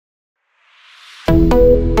I'm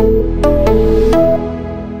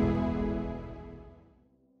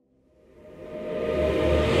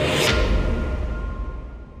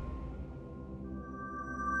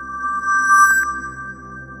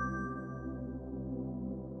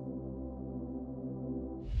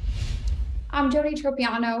Jody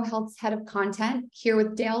Tropiano, Health's Head of Content, here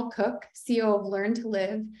with Dale Cook, CEO of Learn to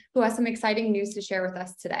Live, who has some exciting news to share with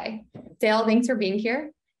us today. Dale, thanks for being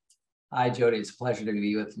here. Hi, Jody. It's a pleasure to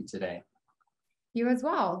be with you today. You as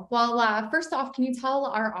well. Well, first off, can you tell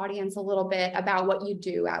our audience a little bit about what you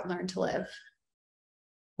do at Learn to Live?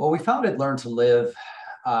 Well, we founded Learn to Live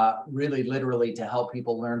really literally to help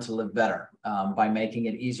people learn to live better by making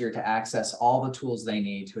it easier to access all the tools they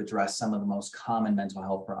need to address some of the most common mental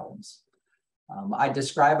health problems. I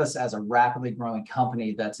describe us as a rapidly growing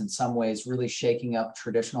company that's in some ways really shaking up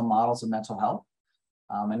traditional models of mental health.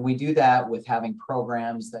 And we do that with having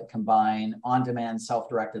programs that combine on-demand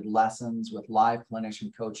self-directed lessons with live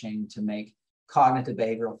clinician coaching to make cognitive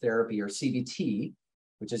behavioral therapy, or CBT,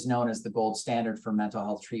 which is known as the gold standard for mental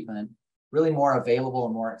health treatment, really more available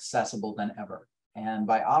and more accessible than ever. And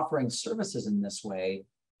by offering services in this way,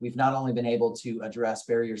 we've not only been able to address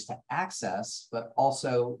barriers to access, but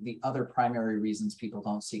also the other primary reasons people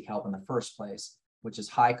don't seek help in the first place, which is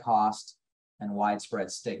high cost and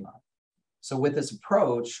widespread stigma. So with this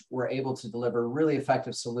approach, we're able to deliver really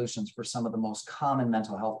effective solutions for some of the most common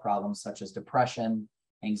mental health problems, such as depression,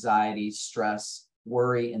 anxiety, stress,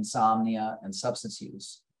 worry, insomnia, and substance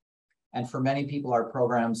use. And for many people, our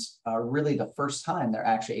programs are really the first time they're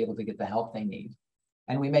actually able to get the help they need.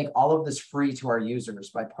 And we make all of this free to our users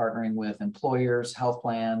by partnering with employers, health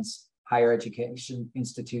plans, higher education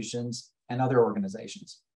institutions, and other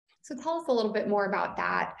organizations. So tell us a little bit more about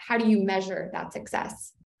that. How do you measure that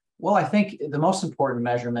success? Well, I think the most important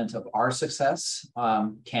measurement of our success,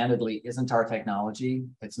 candidly, isn't our technology.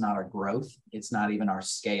 It's not our growth. It's not even our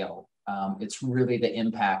scale. It's really the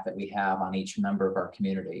impact that we have on each member of our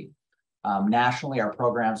community. Nationally, our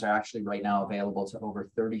programs are actually right now available to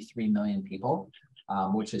over 33 million people.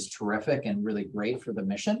 Which is terrific and really great for the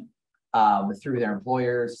mission through their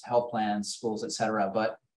employers, health plans, schools, et cetera.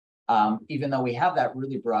 But even though we have that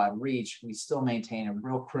really broad reach, we still maintain a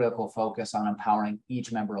real critical focus on empowering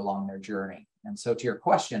each member along their journey. And so to your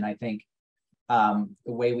question, I think the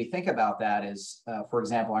way we think about that is, for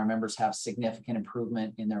example, our members have significant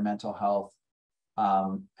improvement in their mental health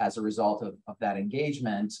as a result of that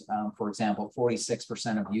engagement. For example,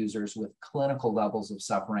 46% of users with clinical levels of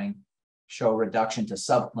suffering show reduction to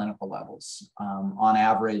subclinical levels. On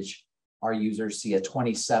average, our users see a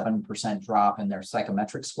 27% drop in their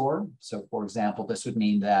psychometric score. So for example, this would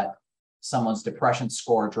mean that someone's depression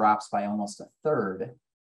score drops by almost a third.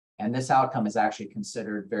 And this outcome is actually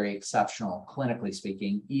considered very exceptional, clinically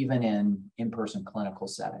speaking, even in in-person clinical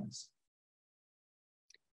settings.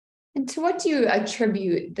 And to what do you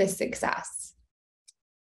attribute this success?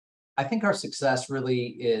 I think our success really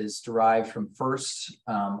is derived from first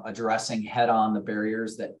addressing head-on the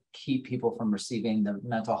barriers that keep people from receiving the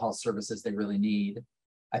mental health services they really need.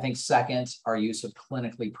 I think second, our use of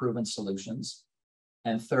clinically proven solutions.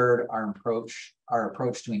 And third, our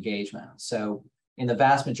approach to engagement. So in the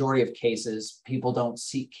vast majority of cases, people don't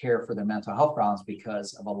seek care for their mental health problems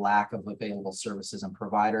because of a lack of available services and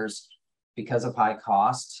providers, because of high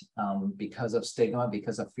cost, because of stigma,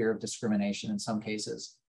 because of fear of discrimination in some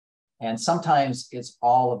cases. And sometimes it's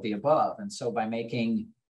all of the above. And so by making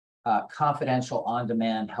confidential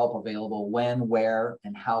on-demand help available when, where,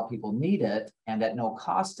 and how people need it, and at no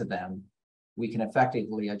cost to them, we can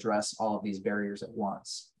effectively address all of these barriers at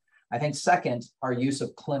once. I think second, our use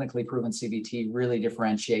of clinically proven CBT really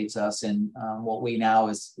differentiates us in what we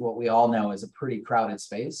all know is a pretty crowded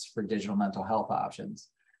space for digital mental health options.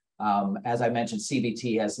 As I mentioned,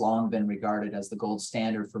 CBT has long been regarded as the gold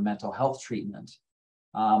standard for mental health treatment.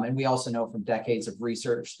 And we also know from decades of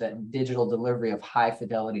research that digital delivery of high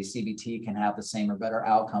fidelity CBT can have the same or better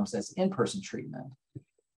outcomes as in-person treatment.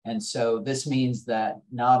 And so this means that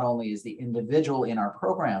not only is the individual in our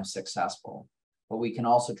program successful, but we can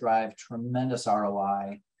also drive tremendous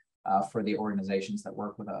ROI for the organizations that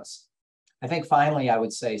work with us. I think finally, I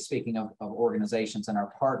would say, speaking of organizations and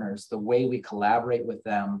our partners, the way we collaborate with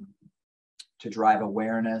them to drive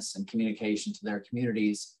awareness and communication to their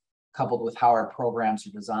communities, coupled with how our programs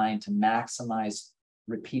are designed to maximize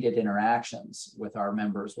repeated interactions with our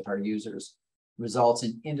members, with our users, results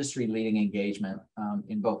in industry-leading engagement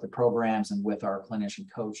in both the programs and with our clinician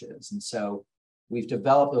coaches. And so we've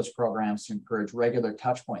developed those programs to encourage regular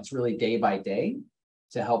touch points, really day by day,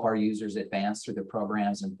 to help our users advance through the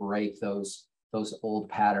programs and break those old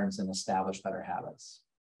patterns and establish better habits.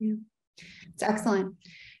 Yeah, it's excellent.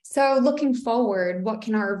 So looking forward, what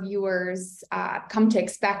can our viewers come to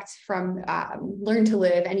expect from Learn to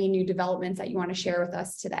Live? Any new developments that you want to share with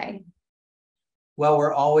us today? Well,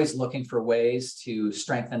 we're always looking for ways to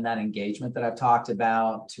strengthen that engagement that I've talked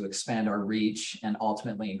about, to expand our reach and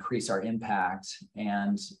ultimately increase our impact.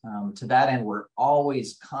 And to that end, we're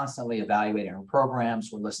always constantly evaluating our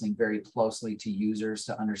programs. We're listening very closely to users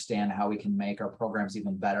to understand how we can make our programs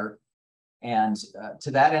even better. And to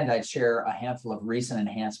that end, I'd share a handful of recent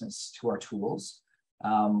enhancements to our tools.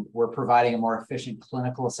 We're providing a more efficient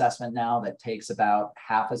clinical assessment now that takes about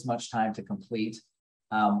half as much time to complete,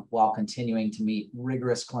 while continuing to meet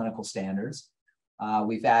rigorous clinical standards.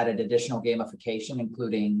 We've added additional gamification,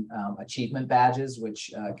 including achievement badges, which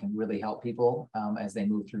can really help people as they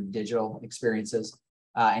move through digital experiences,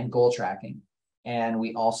 and goal tracking. And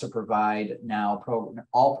we also provide now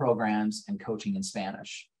all programs and coaching in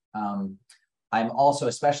Spanish. I'm also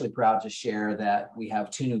especially proud to share that we have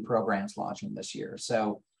 2 new programs launching this year.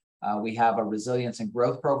 So we have a resilience and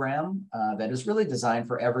growth program that is really designed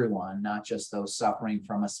for everyone, not just those suffering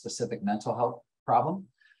from a specific mental health problem.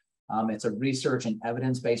 It's a research and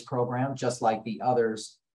evidence-based program, just like the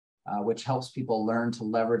others, which helps people learn to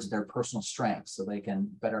leverage their personal strengths so they can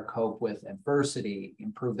better cope with adversity,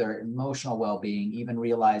 improve their emotional well-being, even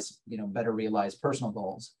better realize personal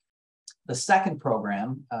goals. The second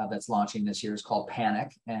program that's launching this year is called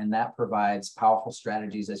Panic, and that provides powerful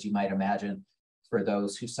strategies, as you might imagine, for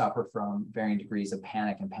those who suffer from varying degrees of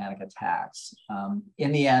panic and panic attacks.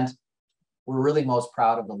 In the end, we're really most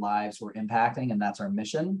proud of the lives we're impacting, and that's our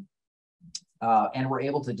mission. And we're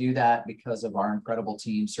able to do that because of our incredible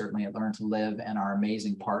team, certainly at Learn to Live, and our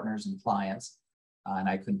amazing partners and clients. And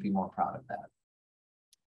I couldn't be more proud of that.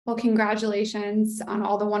 Well, congratulations on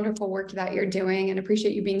all the wonderful work that you're doing, and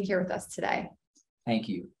appreciate you being here with us today. Thank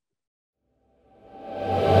you.